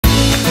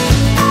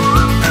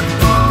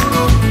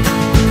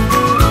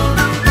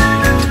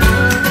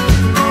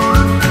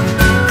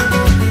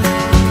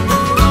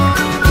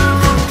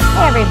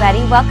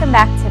everybody. Welcome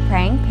back to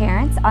Praying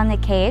Parents on the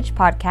KH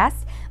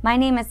podcast. My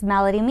name is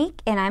Melody Meek,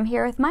 and I'm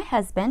here with my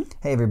husband.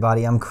 Hey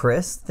everybody, I'm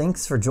Chris.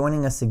 Thanks for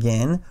joining us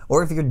again.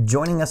 Or if you're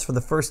joining us for the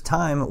first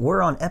time,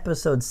 we're on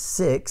episode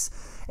 6,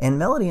 and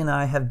Melody and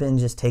I have been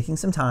just taking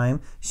some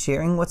time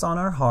sharing what's on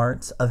our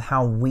hearts of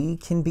how we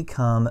can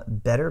become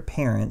better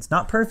parents.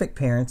 Not perfect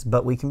parents,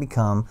 but we can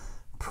become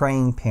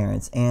praying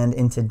parents. And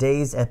in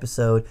today's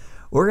episode,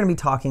 we're going to be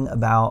talking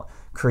about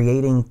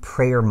creating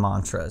prayer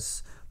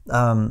mantras.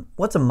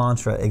 What's a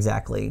mantra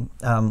exactly?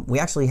 We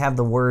actually have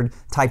the word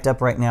typed up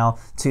right now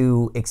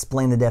to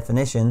explain the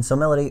definition. So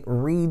Melody,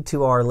 read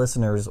to our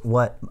listeners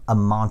what a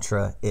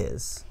mantra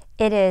is.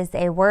 It is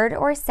a word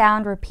or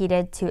sound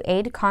repeated to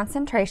aid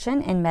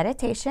concentration in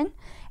meditation,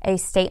 a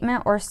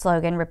statement or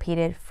slogan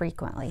repeated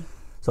frequently.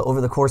 So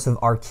over the course of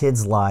our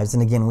kids' lives,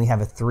 and again, we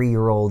have a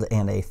 3-year-old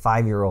and a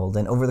 5-year-old,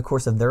 and over the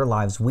course of their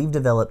lives, we've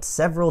developed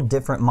several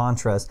different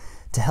mantras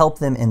to help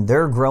them in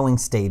their growing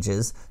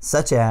stages,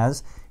 such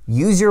as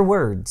use your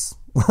words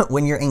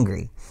when you're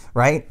angry,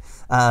 right?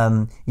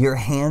 Your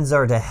hands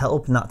are to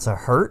help, not to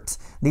hurt.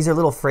 These are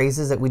little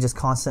phrases that we just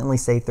constantly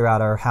say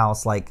throughout our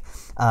house. Like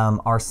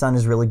our son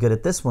is really good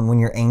at this one. When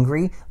you're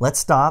angry, let's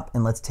stop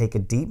and let's take a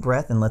deep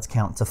breath and let's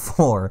count to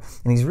 4.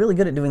 And he's really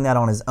good at doing that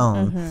on his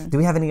own. Mm-hmm. Do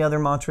we have any other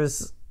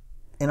mantras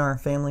in our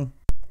family?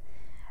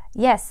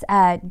 Yes.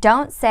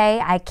 Don't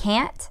say I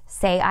can't,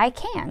 say I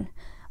can.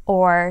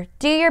 Or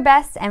do your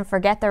best and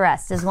forget the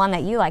rest is one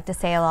that you like to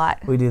say a lot.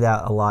 We do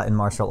that a lot in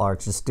martial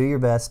arts. Just do your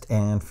best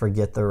and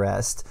forget the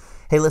rest.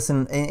 Hey,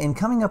 listen, in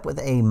coming up with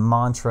a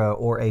mantra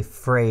or a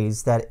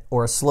phrase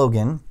or a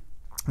slogan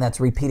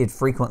that's repeated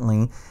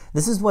frequently,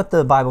 this is what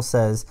the Bible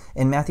says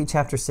in Matthew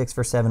chapter 6,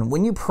 verse 7.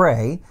 When you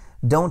pray,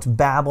 don't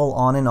babble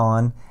on and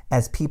on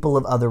as people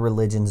of other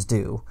religions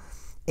do.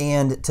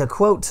 And to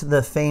quote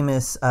the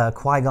famous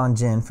Qui-Gon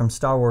Jinn from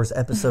Star Wars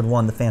Episode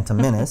 1, The Phantom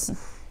Menace,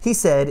 he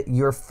said,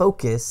 your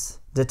focus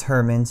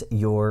determines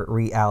your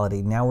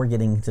reality. Now we're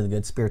getting to the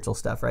good spiritual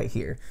stuff right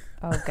here.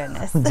 Oh,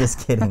 goodness.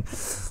 Just kidding.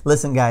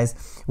 Listen,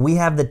 guys, we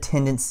have the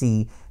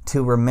tendency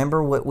to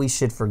remember what we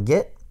should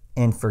forget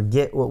and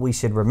forget what we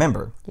should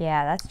remember.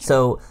 Yeah, that's true.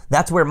 So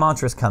that's where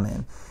mantras come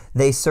in.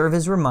 They serve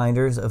as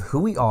reminders of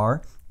who we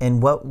are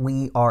and what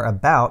we are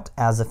about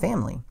as a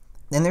family.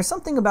 And there's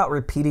something about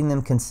repeating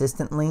them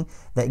consistently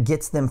that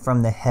gets them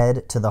from the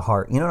head to the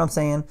heart. You know what I'm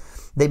saying?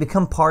 They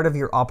become part of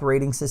your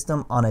operating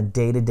system on a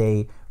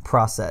day-to-day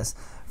process.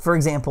 For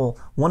example,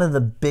 one of the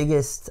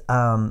biggest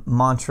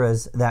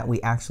mantras that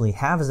we actually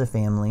have as a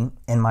family,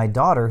 and my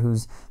daughter,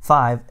 who's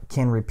 5,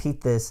 can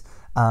repeat this.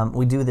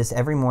 We do this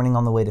every morning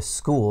on the way to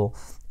school.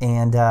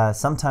 And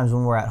sometimes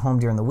when we're at home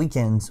during the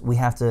weekends, we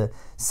have to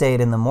say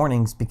it in the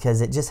mornings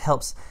because it just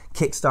helps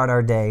kickstart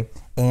our day.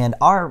 And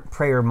our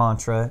prayer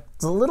mantra,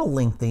 it's a little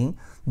lengthy,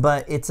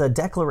 but it's a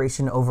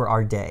declaration over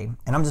our day.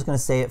 And I'm just going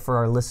to say it for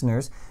our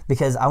listeners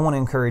because I want to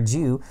encourage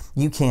you.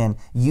 You can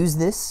use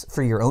this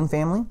for your own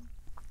family.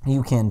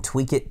 You can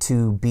tweak it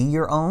to be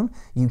your own.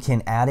 You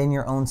can add in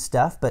your own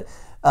stuff. But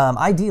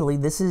ideally,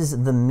 this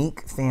is the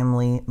Meek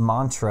family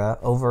mantra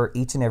over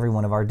each and every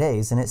one of our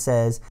days. And it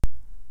says,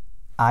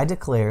 I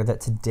declare that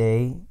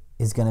today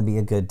is going to be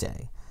a good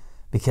day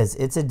because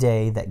it's a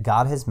day that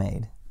God has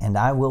made and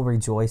I will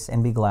rejoice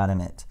and be glad in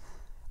it.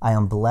 I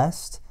am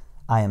blessed.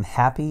 I am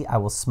happy. I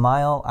will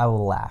smile. I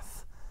will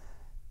laugh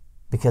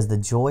because the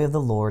joy of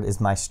the Lord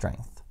is my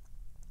strength.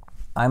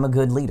 I'm a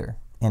good leader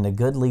and a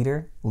good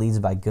leader leads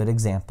by good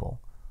example.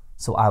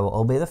 So I will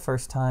obey the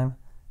first time,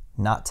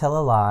 not tell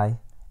a lie,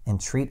 and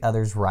treat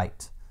others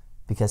right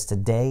because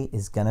today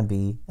is going to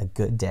be a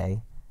good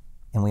day.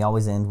 And we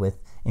always end with,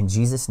 in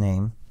Jesus'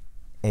 name,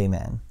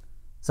 amen.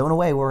 So in a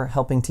way, we're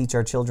helping teach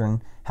our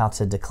children how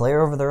to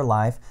declare over their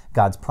life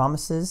God's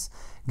promises,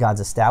 God's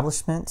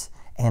establishment,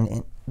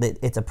 and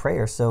it's a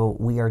prayer. So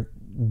we are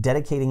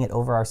dedicating it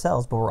over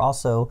ourselves, but we're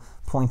also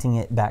pointing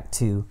it back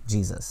to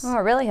Jesus. Well,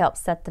 it really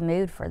helps set the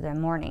mood for the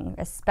morning,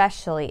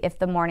 especially if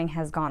the morning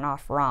has gone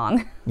off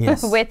wrong.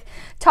 Yes. With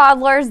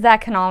toddlers,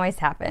 that can always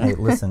happen. Hey,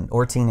 listen,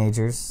 or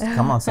teenagers.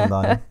 Come on,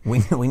 somebody.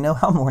 We know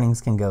how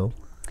mornings can go.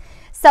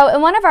 So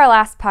in one of our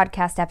last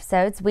podcast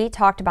episodes, we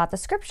talked about the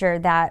scripture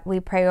that we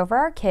pray over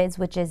our kids,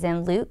 which is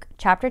in Luke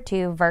chapter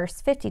 2,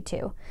 verse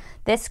 52.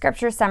 This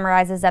scripture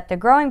summarizes up the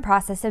growing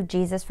process of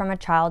Jesus from a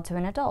child to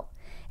an adult.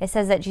 It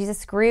says that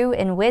Jesus grew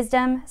in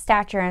wisdom,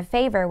 stature, and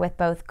favor with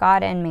both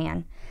God and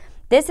man.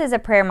 This is a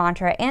prayer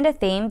mantra and a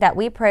theme that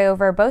we pray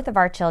over both of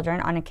our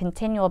children on a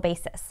continual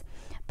basis.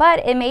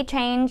 But it may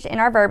change in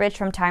our verbiage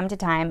from time to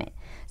time.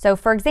 So,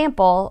 for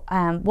example,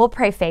 we'll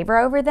pray favor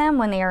over them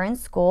when they are in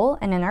school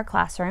and in our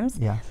classrooms.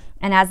 Yeah.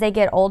 And as they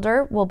get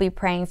older, we'll be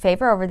praying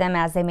favor over them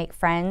as they make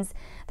friends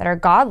that are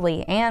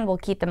godly and will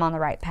keep them on the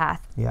right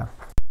path. Yeah.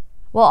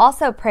 We'll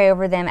also pray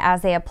over them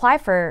as they apply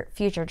for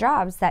future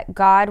jobs that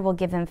God will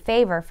give them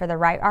favor for the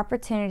right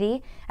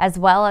opportunity as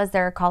well as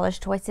their college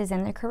choices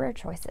and their career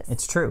choices.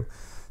 It's true.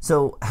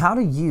 So how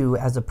do you,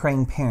 as a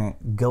praying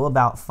parent, go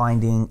about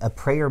finding a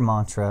prayer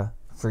mantra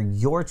for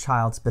your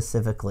child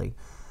specifically?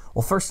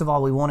 Well, first of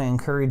all, we want to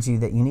encourage you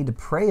that you need to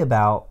pray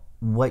about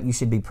what you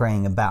should be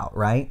praying about,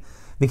 right?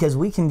 Because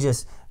we can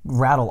just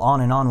rattle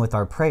on and on with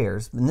our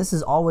prayers. And this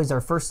is always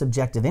our first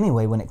objective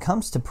anyway when it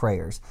comes to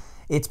prayers.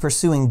 It's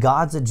pursuing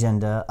God's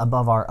agenda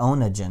above our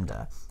own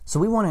agenda. So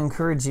we want to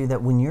encourage you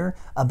that when you're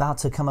about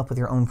to come up with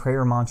your own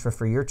prayer mantra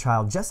for your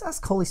child, just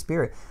ask Holy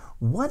Spirit,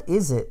 what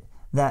is it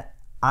that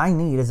I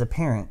need as a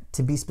parent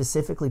to be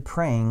specifically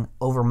praying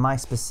over my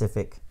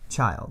specific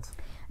child?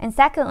 And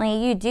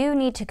secondly, you do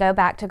need to go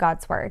back to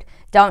God's Word.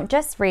 Don't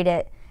just read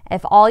it.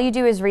 If all you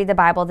do is read the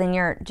Bible, then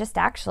you're just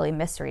actually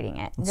misreading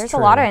it. There's a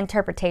lot of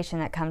interpretation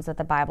that comes with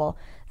the Bible.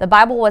 The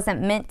Bible wasn't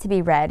meant to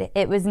be read.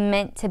 It was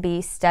meant to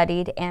be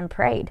studied and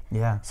prayed.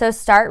 Yeah. So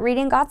start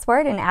reading God's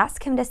Word and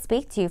ask Him to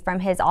speak to you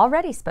from His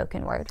already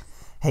spoken Word.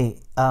 Hey,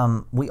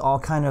 we all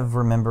kind of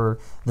remember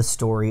the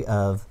story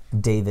of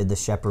David, the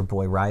shepherd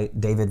boy, right?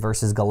 David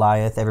versus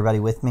Goliath. Everybody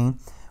with me?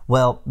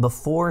 Well,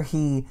 before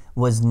he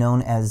was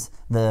known as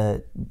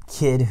the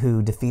kid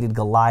who defeated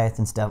Goliath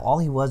and stuff, all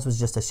he was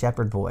just a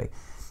shepherd boy.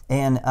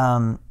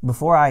 And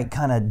before I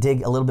kind of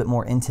dig a little bit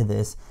more into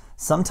this,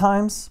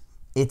 sometimes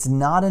it's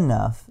not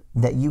enough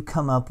that you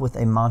come up with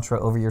a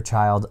mantra over your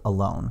child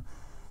alone.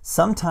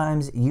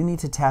 Sometimes you need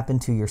to tap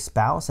into your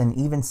spouse and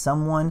even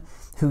someone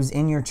who's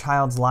in your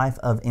child's life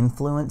of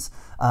influence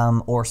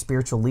or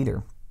spiritual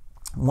leader.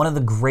 One of the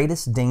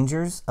greatest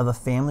dangers of a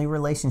family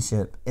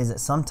relationship is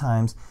that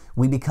sometimes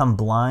we become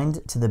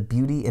blind to the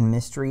beauty and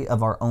mystery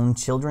of our own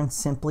children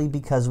simply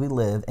because we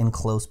live in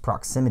close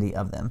proximity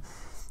of them.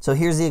 So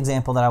here's the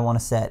example that I want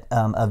to set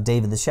of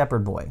David the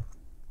shepherd boy.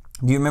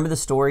 Do you remember the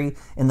story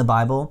in the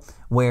Bible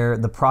where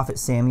the prophet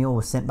Samuel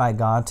was sent by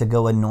God to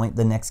go anoint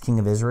the next king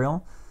of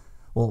Israel?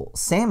 Well,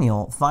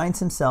 Samuel finds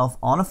himself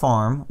on a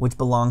farm which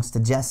belongs to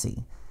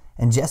Jesse.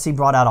 And Jesse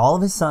brought out all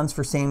of his sons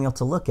for Samuel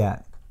to look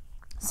at.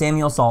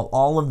 Samuel saw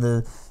all of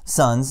the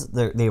sons.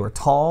 They were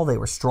tall, they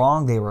were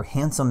strong, they were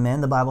handsome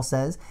men, the Bible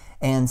says.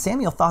 And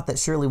Samuel thought that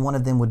surely one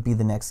of them would be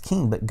the next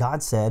king, but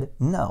God said,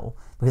 no,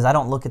 because I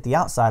don't look at the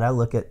outside, I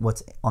look at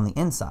what's on the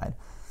inside.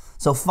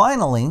 So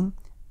finally,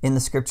 in the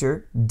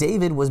scripture,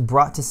 David was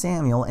brought to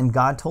Samuel, and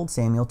God told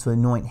Samuel to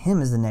anoint him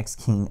as the next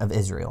king of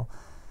Israel.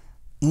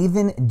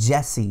 Even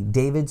Jesse,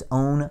 David's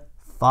own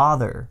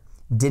father,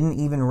 didn't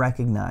even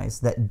recognize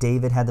that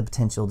David had the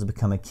potential to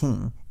become a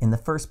king in the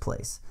first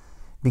place.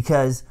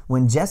 Because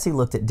when Jesse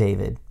looked at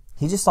David,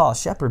 he just saw a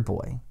shepherd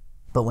boy.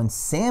 But when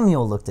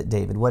Samuel looked at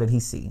David, what did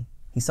he see?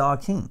 He saw a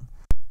king.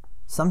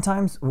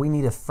 Sometimes we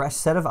need a fresh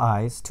set of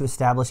eyes to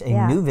establish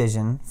a new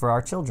vision for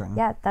our children.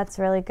 Yeah, that's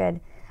really good.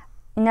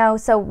 No,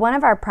 so one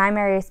of our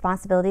primary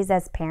responsibilities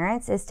as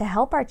parents is to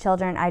help our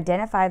children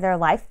identify their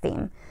life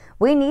theme.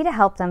 We need to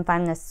help them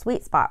find the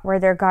sweet spot where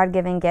their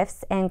God-given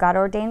gifts and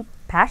God-ordained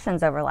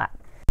passions overlap.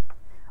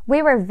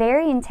 We were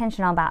very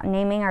intentional about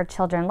naming our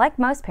children like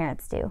most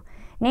parents do.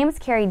 Names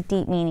carry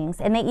deep meanings,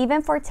 and they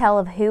even foretell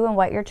of who and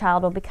what your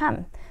child will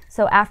become.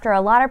 So after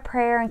a lot of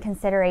prayer and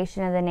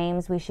consideration of the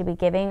names we should be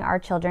giving our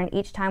children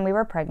each time we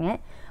were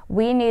pregnant,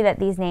 we knew that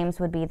these names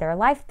would be their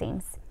life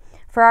themes.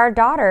 For our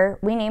daughter,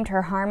 we named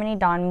her Harmony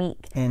Dawn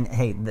Meek. And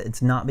hey,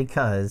 it's not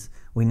because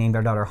we named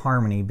our daughter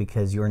Harmony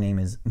because your name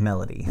is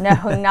Melody. No,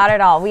 not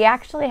at all. We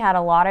actually had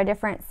a lot of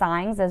different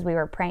signs as we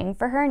were praying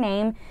for her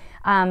name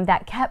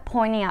that kept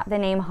pointing out the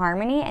name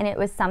Harmony, and it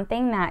was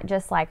something that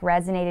just like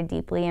resonated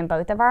deeply in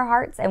both of our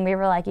hearts, and we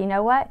were like, you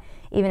know what?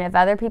 Even if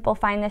other people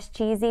find this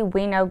cheesy,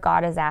 we know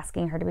God is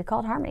asking her to be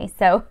called Harmony.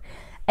 So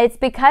it's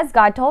because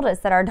God told us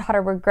that our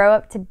daughter would grow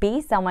up to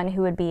be someone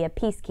who would be a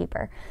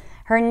peacekeeper.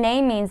 Her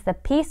name means the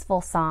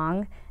peaceful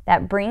song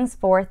that brings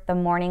forth the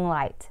morning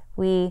light.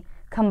 We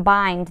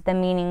combined the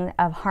meaning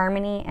of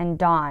harmony and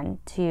dawn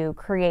to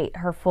create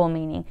her full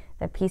meaning,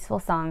 the peaceful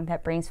song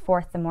that brings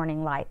forth the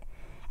morning light.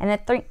 And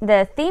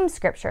the theme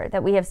scripture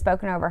that we have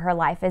spoken over her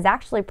life is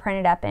actually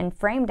printed up and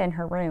framed in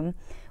her room,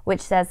 which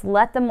says,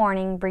 "Let the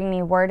morning bring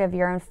me word of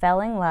your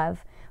unfailing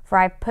love, for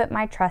I put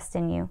my trust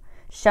in you.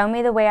 Show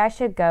me the way I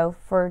should go,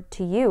 for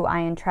to you I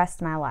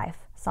entrust my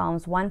life."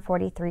 Psalms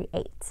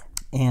 143:8.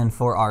 And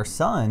for our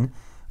son,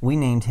 we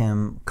named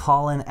him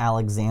Colin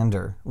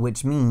Alexander,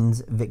 which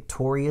means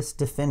victorious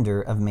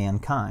defender of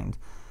mankind.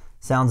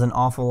 Sounds an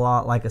awful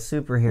lot like a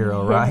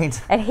superhero,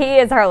 right? And he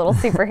is our little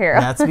superhero.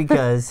 That's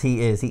because he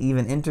is. He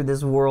even entered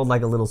this world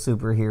like a little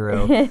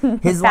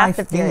superhero. His life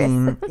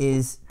theme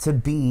is to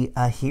be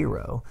a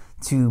hero,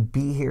 to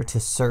be here to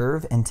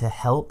serve and to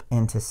help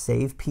and to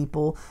save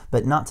people,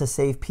 but not to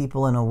save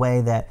people in a way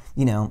that,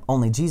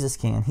 only Jesus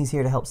can. He's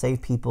here to help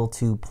save people,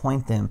 to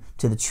point them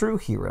to the true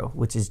hero,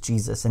 which is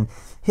Jesus. And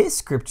his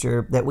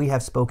scripture that we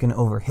have spoken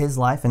over his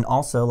life, and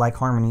also like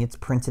Harmony, it's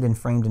printed and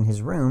framed in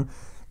his room,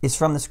 is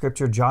from the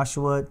scripture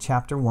Joshua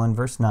chapter 1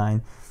 verse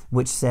 9,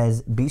 which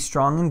says, "Be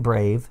strong and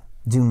brave,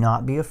 do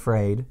not be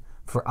afraid,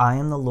 for I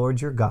am the Lord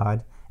your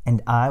God,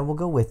 and I will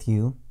go with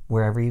you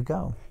wherever you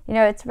go."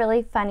 It's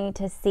really funny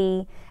to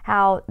see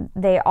how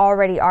they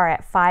already are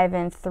at 5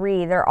 and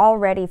 3. They're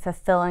already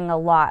fulfilling a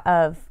lot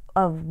of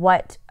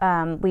what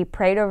we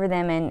prayed over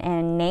them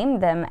and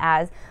named them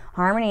as.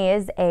 Harmony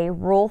is a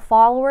rule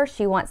follower.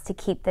 She wants to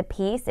keep the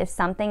peace. If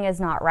something is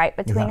not right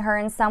between her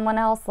and someone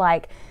else,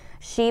 like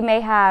she may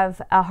have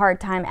a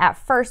hard time at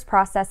first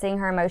processing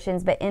her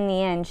emotions, but in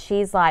the end,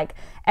 she's like,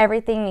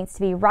 everything needs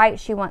to be right.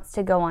 She wants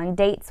to go on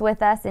dates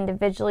with us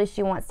individually.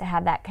 She wants to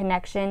have that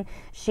connection.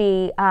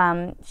 She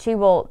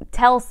will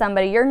tell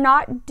somebody, you're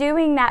not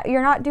doing that.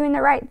 You're not doing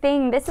the right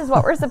thing. This is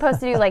what we're supposed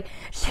to do. Like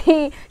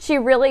she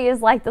really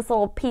is like this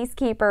little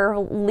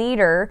peacekeeper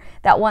leader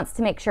that wants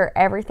to make sure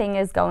everything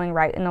is going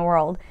right in the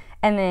world.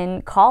 And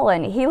then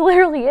Colin, he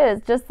literally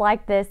is just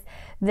like this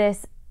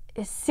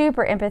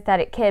super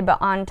empathetic kid,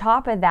 but on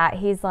top of that,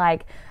 he's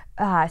like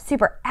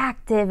super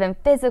active and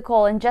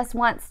physical and just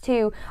wants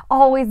to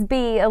always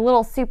be a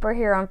little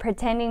superhero and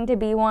pretending to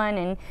be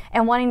one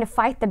and wanting to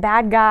fight the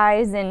bad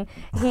guys. And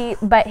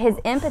but his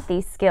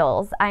empathy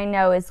skills, I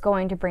know, is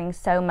going to bring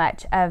so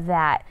much of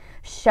that,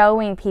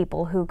 showing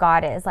people who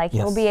God is. Like,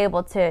 he'll be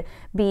able to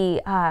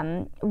be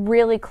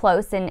really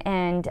close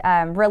and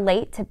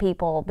relate to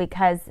people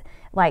because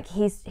like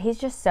he's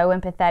just so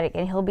empathetic,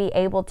 and he'll be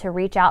able to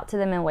reach out to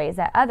them in ways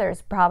that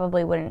others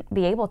probably wouldn't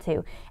be able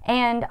to,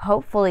 and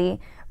hopefully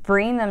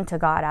bring them to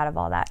God out of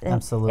all that. And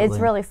absolutely. It's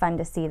really fun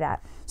to see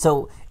that.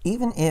 So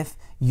even if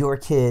your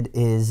kid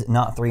is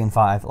not 3 and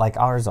 5 like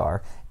ours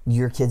are,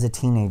 your kid's a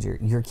teenager,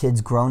 your kid's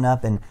grown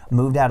up and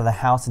moved out of the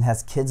house and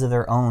has kids of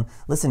their own,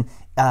 listen,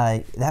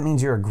 that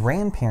means you're a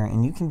grandparent,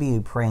 and you can be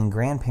a praying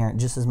grandparent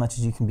just as much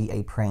as you can be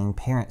a praying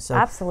parent. So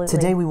absolutely.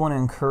 Today we want to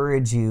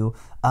encourage you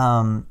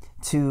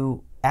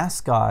to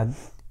ask God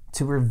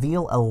to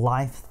reveal a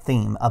life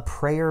theme, a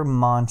prayer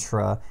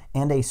mantra,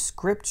 and a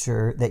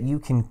scripture that you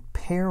can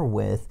pair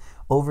with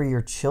over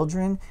your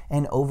children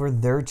and over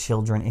their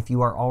children if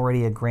you are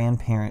already a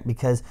grandparent,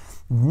 because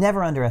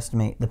never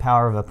underestimate the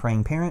power of a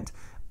praying parent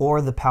or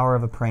the power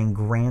of a praying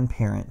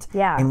grandparent.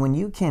 Yeah. And when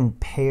you can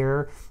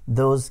pair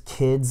those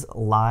kids'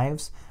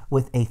 lives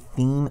with a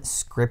theme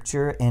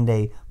scripture and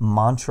a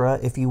mantra,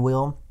 if you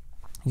will,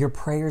 your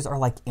prayers are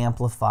like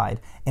amplified.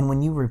 And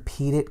when you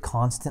repeat it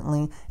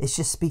constantly, it's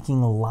just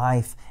speaking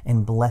life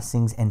and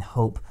blessings and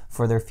hope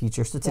for their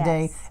future. So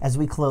today, as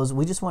we close,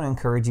 we just want to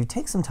encourage you,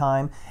 take some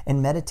time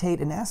and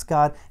meditate and ask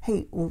God,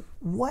 hey,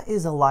 what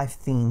is a life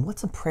theme?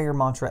 What's a prayer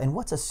mantra? And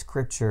what's a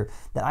scripture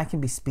that I can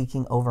be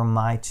speaking over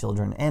my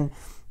children? And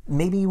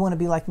maybe you want to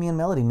be like me and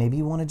Melody. Maybe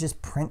you want to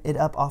just print it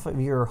up off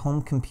of your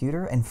home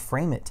computer and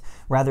frame it.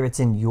 Rather, it's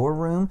in your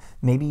room.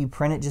 Maybe you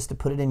print it just to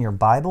put it in your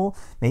Bible.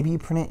 Maybe you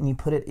print it and you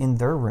put it in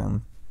their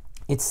room.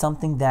 It's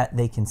something that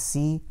they can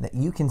see, that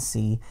you can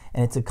see,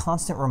 and it's a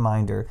constant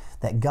reminder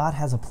that God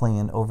has a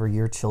plan over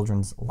your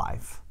children's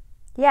life.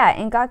 Yeah,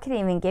 and God could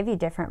even give you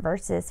different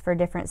verses for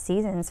different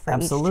seasons for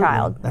absolutely. Each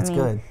child. That's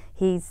good.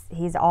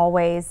 He's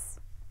always,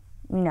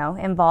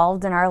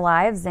 involved in our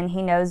lives, and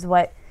he knows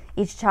what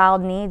each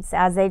child needs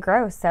as they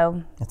grow.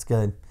 So that's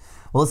good.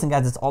 Well, listen,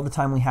 guys, that's all the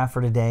time we have for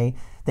today.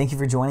 Thank you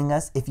for joining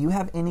us. If you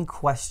have any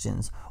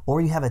questions or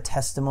you have a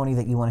testimony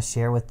that you want to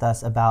share with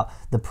us about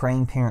the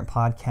Praying Parent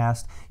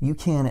Podcast, you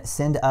can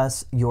send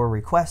us your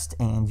request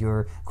and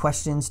your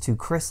questions to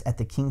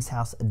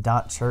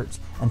chris@thekingshouse.church.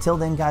 Until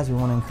then, guys, we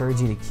want to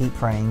encourage you to keep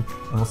praying,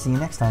 and we'll see you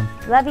next time.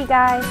 Love you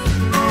guys.